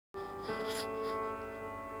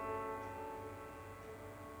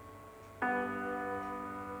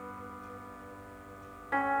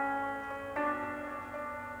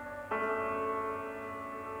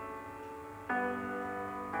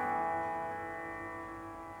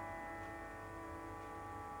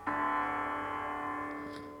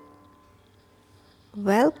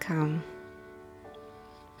Welcome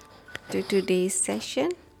to today's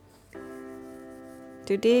session.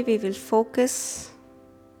 Today we will focus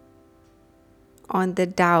on the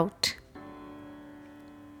doubt.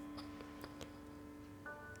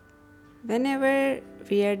 Whenever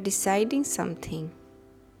we are deciding something,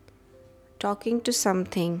 talking to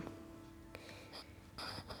something,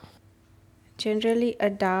 generally a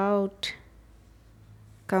doubt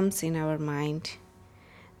comes in our mind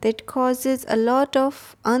that causes a lot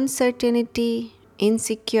of uncertainty,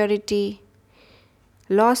 insecurity,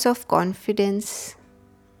 loss of confidence,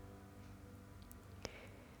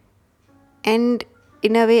 and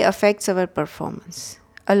in a way affects our performance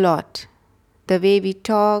a lot. The way we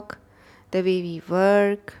talk, the way we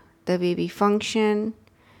work, the way we function,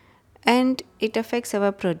 and it affects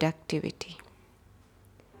our productivity.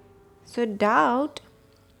 So, doubt,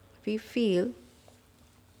 we feel,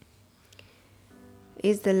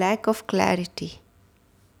 is the lack of clarity.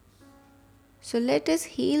 So, let us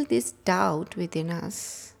heal this doubt within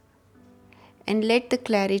us and let the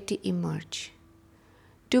clarity emerge.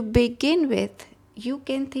 To begin with, you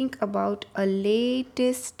can think about a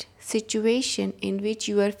latest situation in which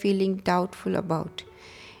you are feeling doubtful about.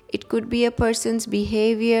 It could be a person's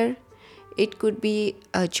behavior, it could be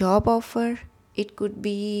a job offer, it could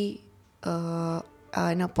be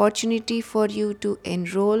an opportunity for you to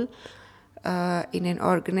enroll in an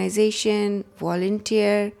organization,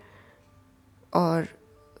 volunteer, or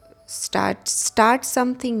start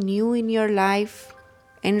something new in your life,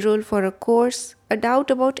 enroll for a course, a doubt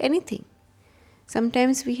about anything.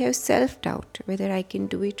 Sometimes we have self-doubt whether I can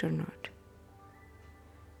do it or not.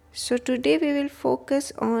 So today we will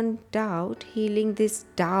focus on doubt, healing this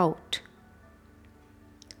doubt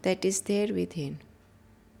that is there within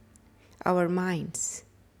our minds.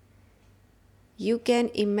 You can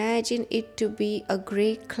imagine it to be a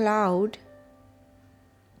gray cloud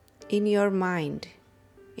in your mind,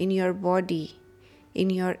 in your body, in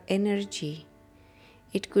your energy.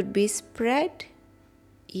 It could be spread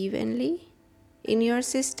evenly in your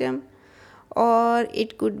system, or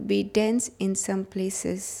it could be dense in some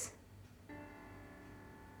places,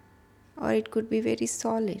 or it could be very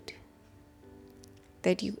solid,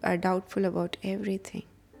 that you are doubtful about everything.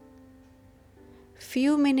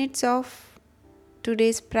 Few minutes of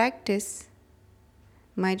today's practice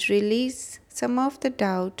might release some of the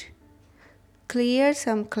doubt, clear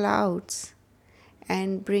some clouds,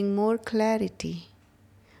 and bring more clarity.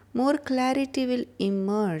 More clarity will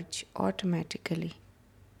emerge automatically.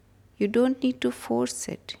 You don't need to force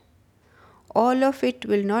it. All of it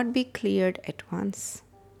will not be cleared at once.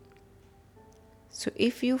 So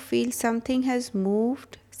if you feel something has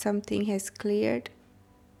moved, something has cleared,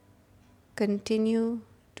 continue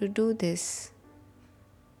to do this,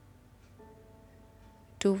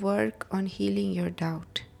 to work on healing your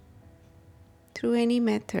doubt through any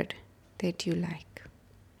method that you like.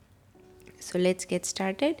 So let's get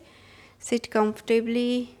started. Sit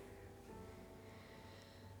comfortably.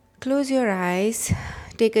 Close your eyes.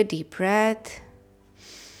 Take a deep breath.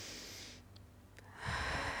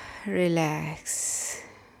 Relax.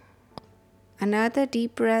 Another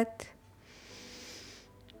deep breath.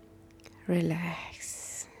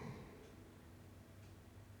 Relax.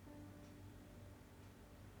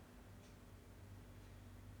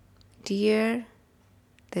 Dear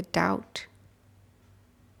the doubt.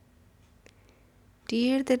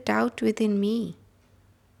 Dear the doubt within me.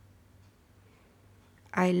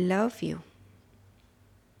 I love you.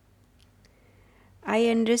 I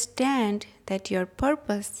understand that your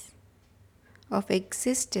purpose of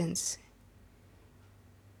existence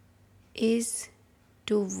is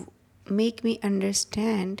to make me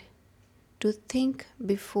understand, to think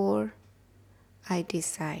before I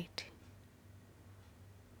decide.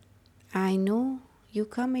 I know you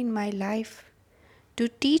come in my life to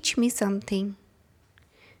teach me something,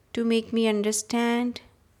 to make me understand,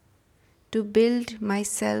 to build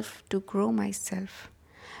myself, to grow myself.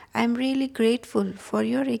 I'm really grateful for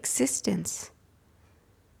your existence,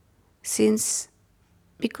 since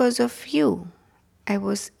because of you, I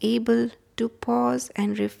was able to pause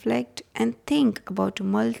and reflect and think about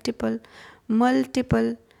multiple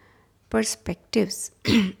perspectives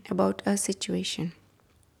about a situation.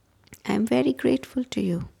 I'm very grateful to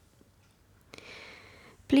you.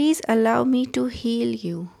 Please allow me to heal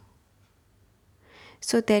you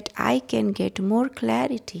so that I can get more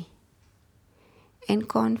clarity and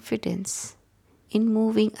confidence in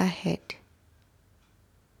moving ahead.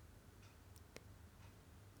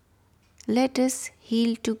 Let us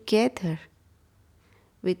heal together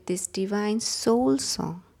with this divine soul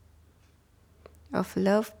song of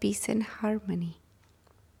love, peace, and harmony.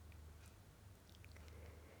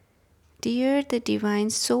 Dear the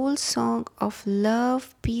divine soul song of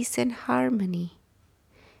love, peace, and harmony,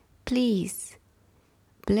 please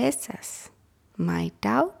bless us, my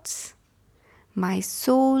doubts, my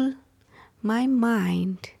soul, my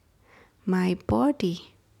mind, my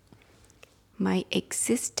body, my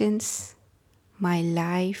existence, my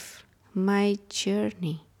life, my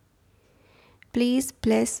journey. Please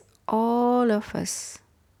bless all of us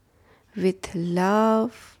with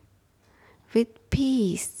love, with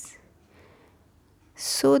peace,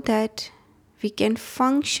 so that we can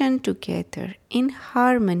function together in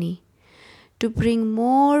harmony to bring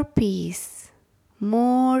more peace,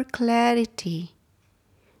 more clarity,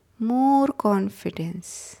 more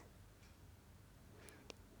confidence,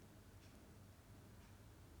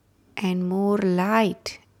 and more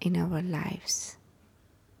light in our lives.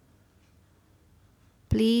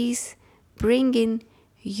 Please bring in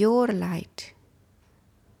your light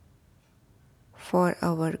for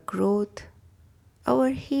our growth, our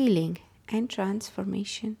healing, and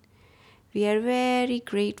transformation. We are very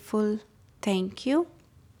grateful. Thank you.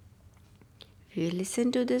 We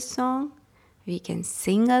listen to this song. We can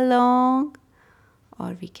sing along,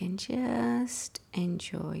 or we can just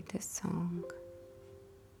enjoy the song.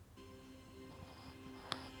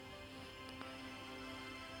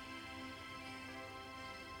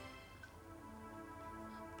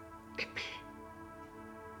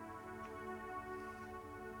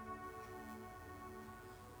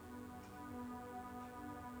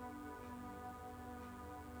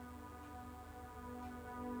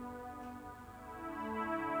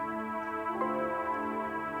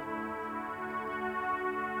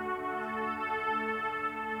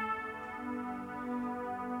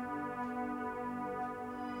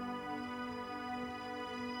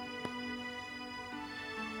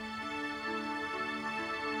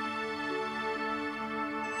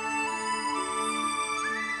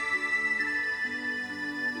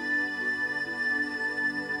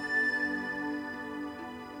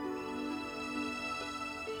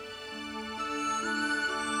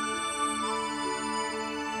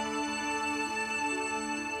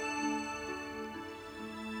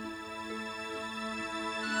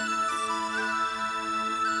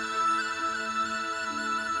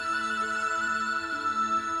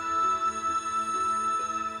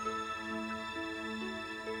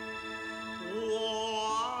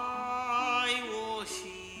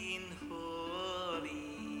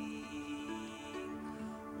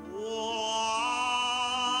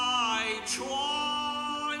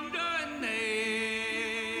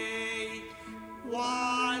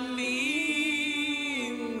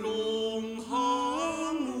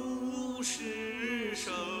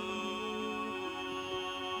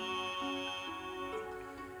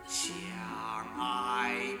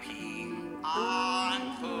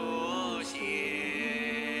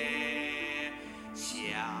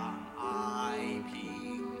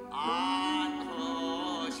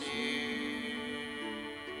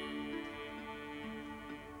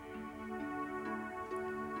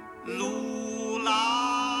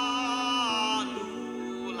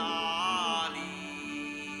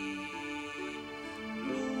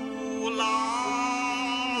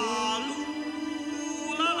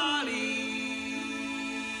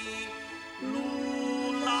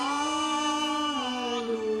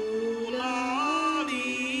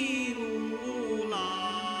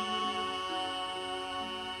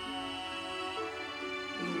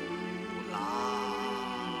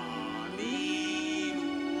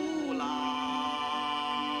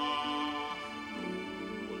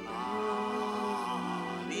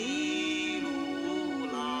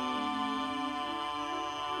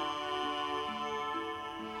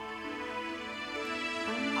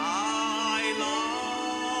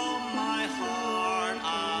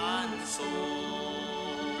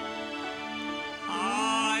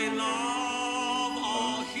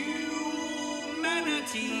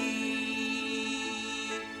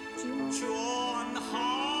 Join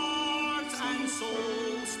hearts and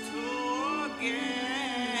souls together.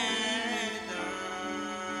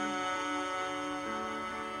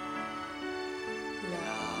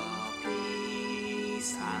 Love,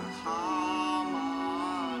 peace, and harmony.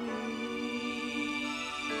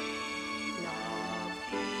 Love,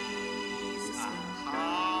 peace, and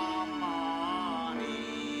harmony.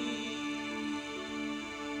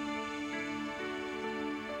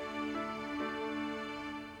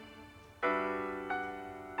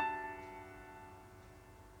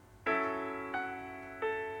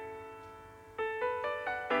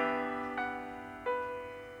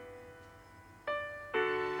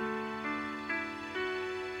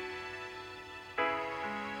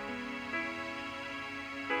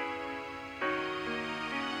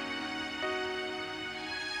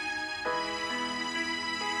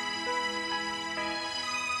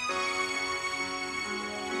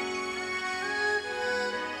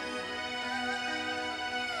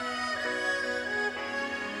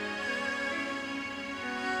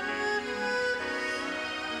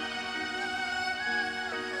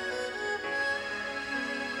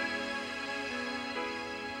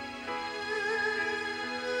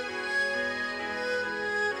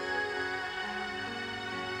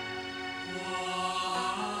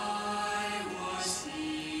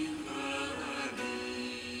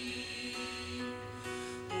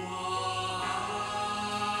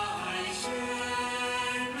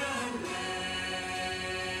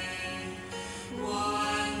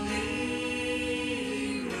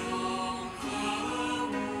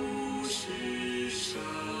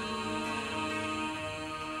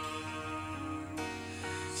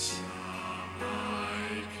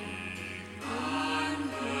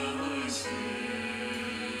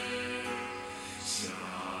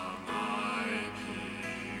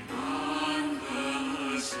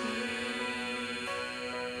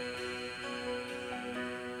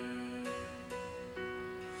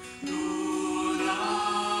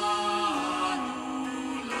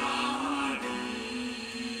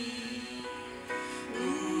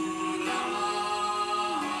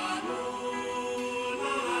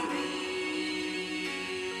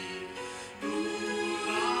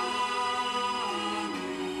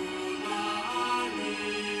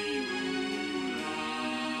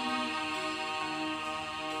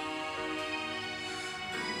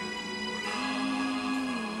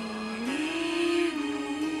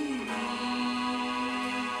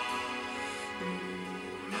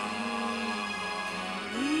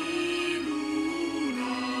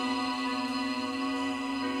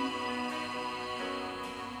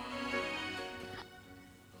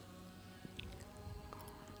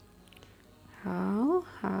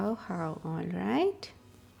 how, all right?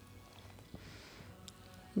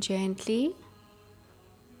 Gently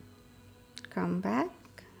come back.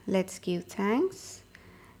 Let's give thanks.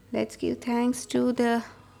 Let's give thanks to the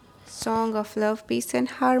song of love, peace, and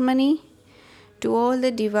harmony, to all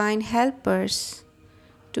the divine helpers,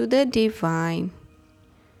 to the divine,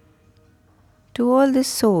 to all the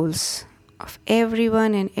souls of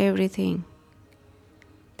everyone and everything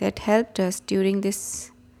that helped us during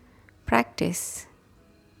this practice.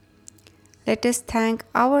 Let us thank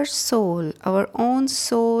our soul, our own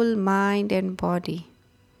soul, mind, and body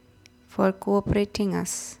for cooperating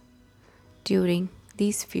us during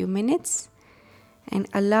these few minutes and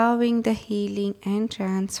allowing the healing and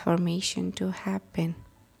transformation to happen.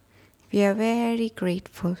 We are very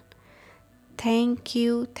grateful. Thank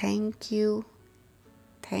you, thank you,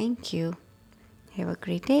 thank you. Have a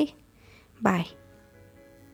great day. Bye.